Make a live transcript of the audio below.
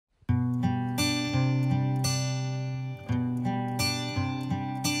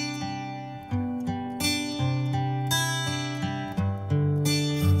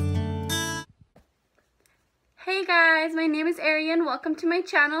guys, my name is Arian. Welcome to my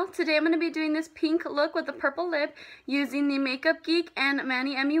channel. Today I'm going to be doing this pink look with a purple lip using the Makeup Geek and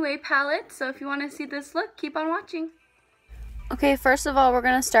Manny MUA palette. So if you want to see this look, keep on watching. Okay, first of all, we're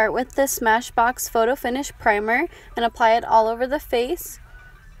going to start with the Smashbox Photo Finish Primer and apply it all over the face.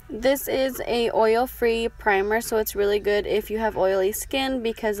 This is a oil-free primer, so it's really good if you have oily skin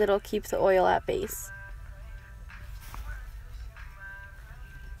because it'll keep the oil at base.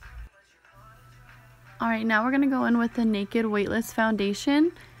 Alright, now we're going to go in with the Naked Weightless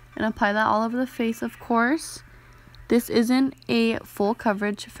Foundation and apply that all over the face, of course. This isn't a full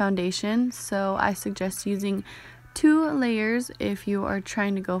coverage foundation, so I suggest using 2 layers if you are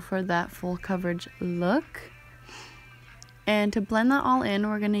trying to go for that full coverage look. And to blend that all in,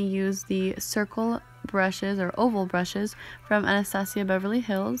 we're going to use the circle brushes or oval brushes from Anastasia Beverly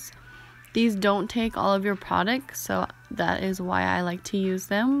Hills. These don't take all of your product, so that is why I like to use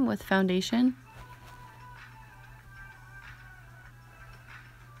them with foundation.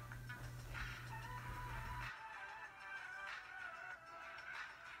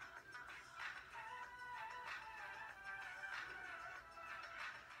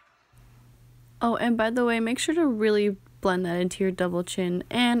 Oh, and by the way, make sure to really blend that into your double chin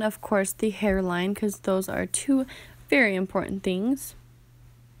and, of course, the hairline, because those are 2 very important things.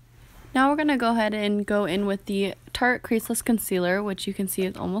 Now we're going to go ahead and go in with the Tarte Creaseless Concealer, which you can see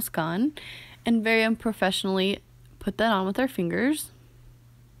is almost gone, and very unprofessionally put that on with our fingers.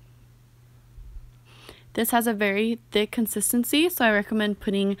 This has a very thick consistency, so I recommend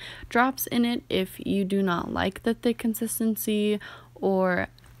putting drops in it if you do not like the thick consistency or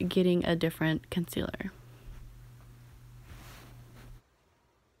getting a different concealer.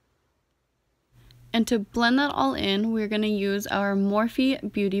 And to blend that all in, we're going to use our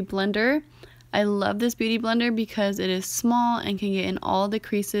Morphe Beauty Blender. I love this beauty blender because it is small and can get in all the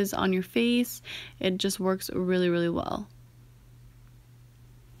creases on your face. It just works really, really well.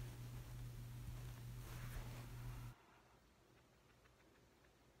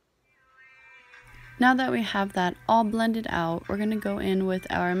 Now that we have that all blended out, we're going to go in with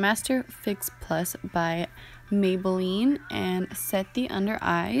our Master Fix Plus by Maybelline and set the under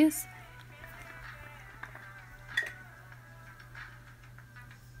eyes.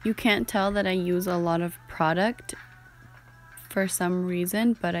 You can't tell that I use a lot of product for some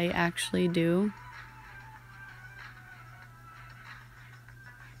reason, but I actually do.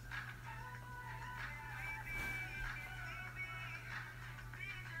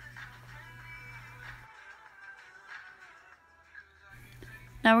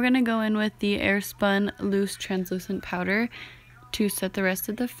 Now we're going to go in with the Airspun Loose Translucent Powder to set the rest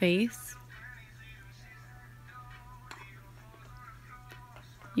of the face.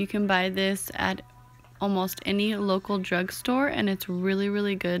 You can buy this at almost any local drugstore, and it's really,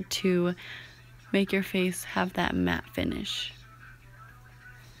 really good to make your face have that matte finish.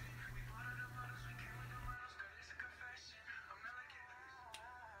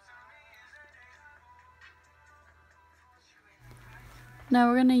 Now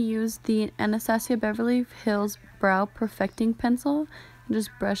we're going to use the Anastasia Beverly Hills Brow Perfecting Pencil and just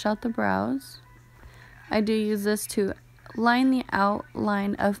brush out the brows. I do use this to line the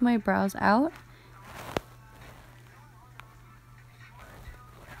outline of my brows out.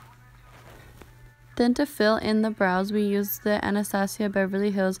 Then to fill in the brows, we use the Anastasia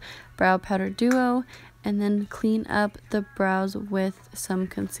Beverly Hills Brow Powder Duo and then clean up the brows with some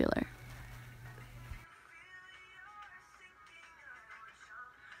concealer.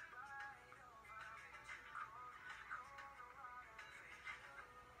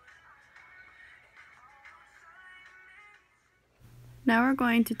 Now we're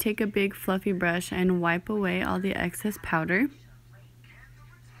going to take a big fluffy brush and wipe away all the excess powder.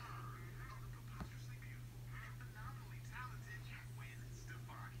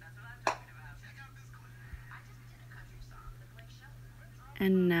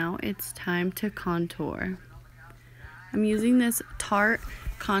 And now it's time to contour. I'm using this Tarte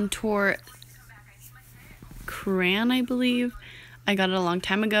Contour Crayon, I believe. I got it a long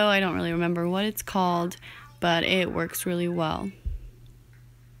time ago. I don't really remember what it's called, but it works really well.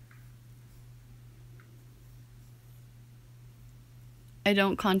 I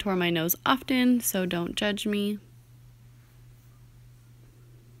don't contour my nose often, so don't judge me.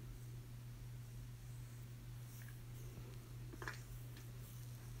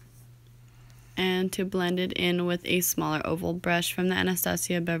 And to blend it in with a smaller oval brush from the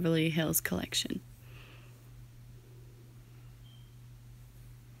Anastasia Beverly Hills collection.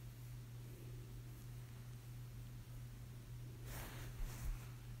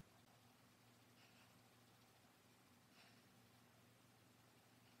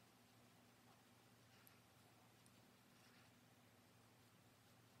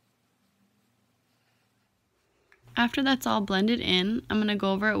 After that's all blended in, I'm going to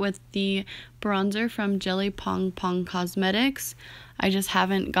go over it with the bronzer from Jelly Pong Pong Cosmetics. I just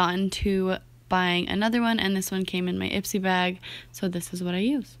haven't gotten to buying another one, and this one came in my Ipsy bag, so this is what I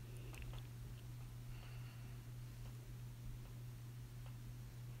use.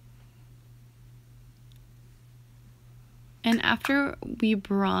 And after we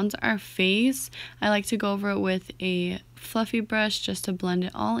bronze our face, I like to go over it with a fluffy brush just to blend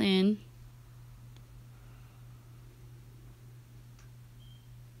it all in.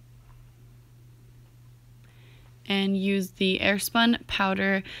 And use the airspun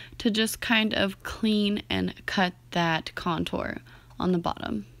powder to just kind of clean and cut that contour on the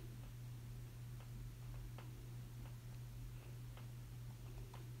bottom.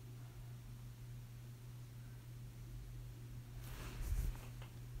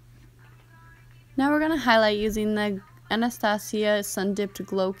 Now we're going to highlight using the Anastasia Sun Dipped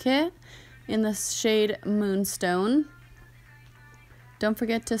Glow Kit in the shade Moonstone. Don't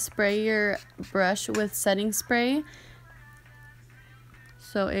forget to spray your brush with setting spray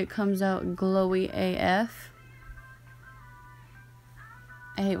so it comes out glowy AF.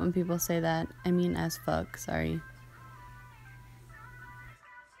 I hate when people say that. I mean as fuck, sorry.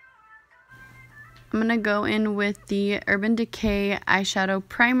 I'm going to go in with the Urban Decay eyeshadow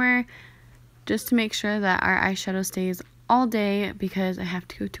primer just to make sure that our eyeshadow stays all day because I have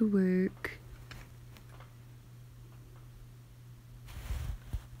to go to work.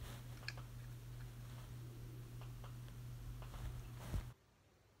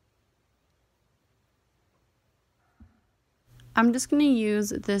 I'm just going to use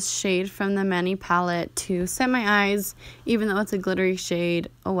this shade from the Manny palette to set my eyes, even though it's a glittery shade.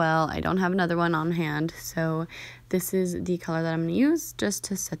 Oh well, I don't have another one on hand, so this is the color that I'm going to use just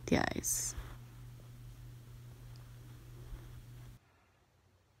to set the eyes.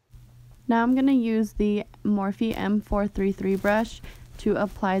 Now I'm going to use the Morphe M433 brush to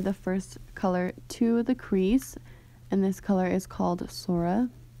apply the first color to the crease, and this color is called Sora.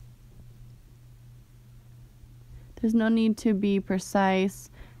 There's no need to be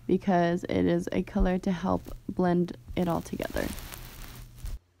precise because it is a color to help blend it all together.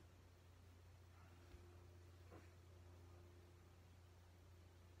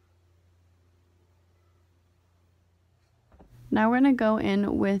 Now we're going to go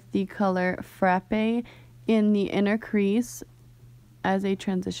in with the color Frappe in the inner crease as a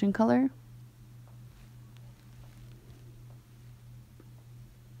transition color.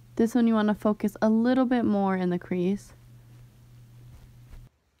 This one you want to focus a little bit more in the crease.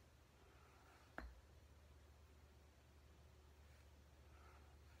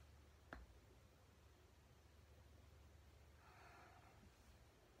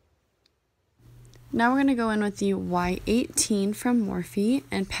 Now we're going to go in with the Y18 from Morphe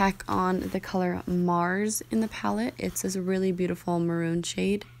and pack on the color Mars in the palette. It's this really beautiful maroon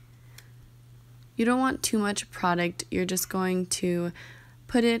shade. You don't want too much product, you're just going to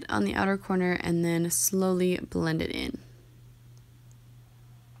put it on the outer corner and then slowly blend it in.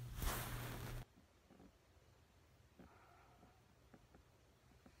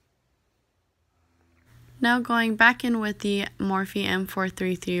 Now going back in with the Morphe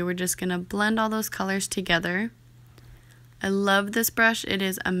M433, we're just going to blend all those colors together. I love this brush, it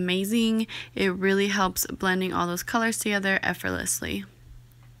is amazing. It really helps blending all those colors together effortlessly.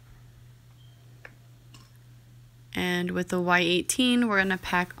 And with the Y18, we're going to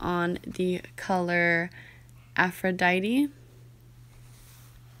pack on the color Aphrodite.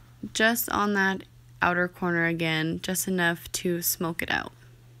 Just on that outer corner again, just enough to smoke it out.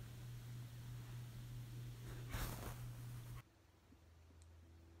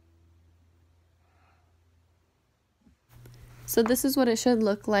 So this is what it should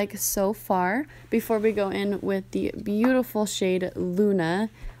look like so far before we go in with the beautiful shade Luna.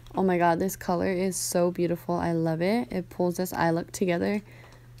 Oh my god, this color is so beautiful. I love it. It pulls this eye look together.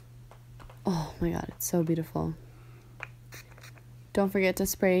 Oh my god, it's so beautiful. Don't forget to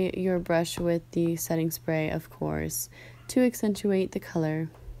spray your brush with the setting spray, of course, to accentuate the color.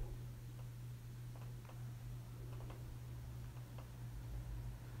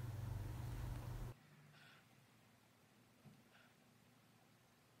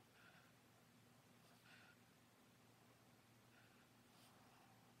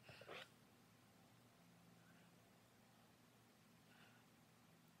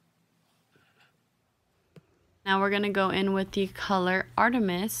 Now we're going to go in with the color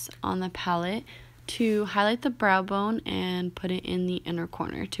Artemis on the palette to highlight the brow bone and put it in the inner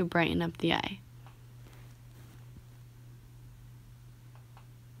corner to brighten up the eye.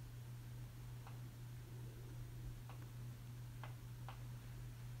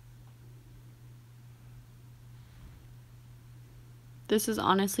 This is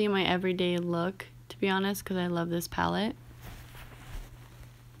honestly my everyday look, to be honest, because I love this palette.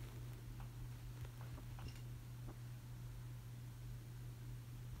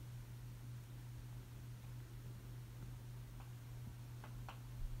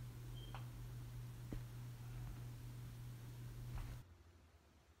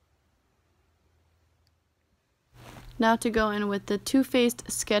 Now to go in with the Too Faced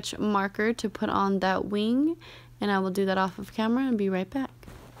sketch marker to put on that wing, and I will do that off of camera and be right back.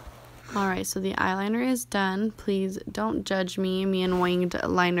 Alright, so the eyeliner is done. Please don't judge me. Me and winged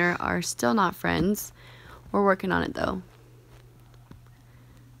liner are still not friends. We're working on it though.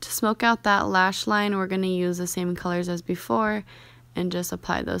 To smoke out that lash line, we're going to use the same colors as before and just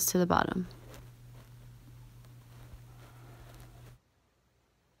apply those to the bottom.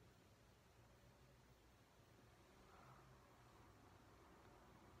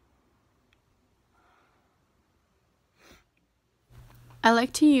 I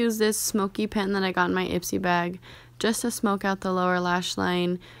like to use this smoky pen that I got in my Ipsy bag just to smoke out the lower lash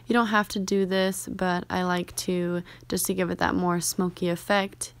line. You don't have to do this, but I like to just to give it that more smoky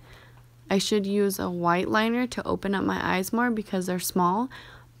effect. I should use a white liner to open up my eyes more because they're small,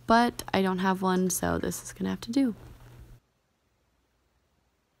 but I don't have one, so this is gonna have to do.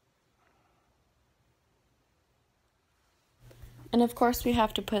 And of course we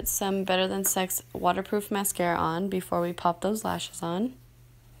have to put some Better Than Sex waterproof mascara on before we pop those lashes on.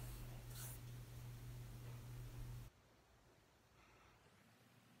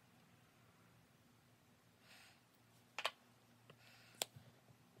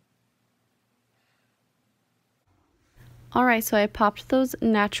 Alright, so I popped those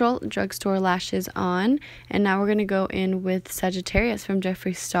natural drugstore lashes on, and now we're going to go in with Sagittarius from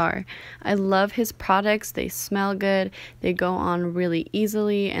Jeffree Star. I love his products. They smell good, they go on really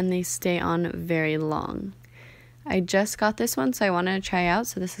easily, and they stay on very long. I just got this one, so I wanted to try out,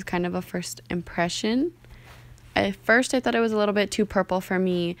 so this is kind of a first impression. At first I thought it was a little bit too purple for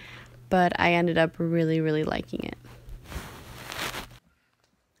me, but I ended up really liking it.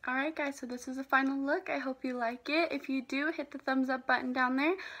 Alright guys, so this is the final look. I hope you like it. If you do, hit the thumbs up button down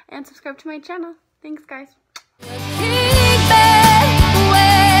there and subscribe to my channel. Thanks guys.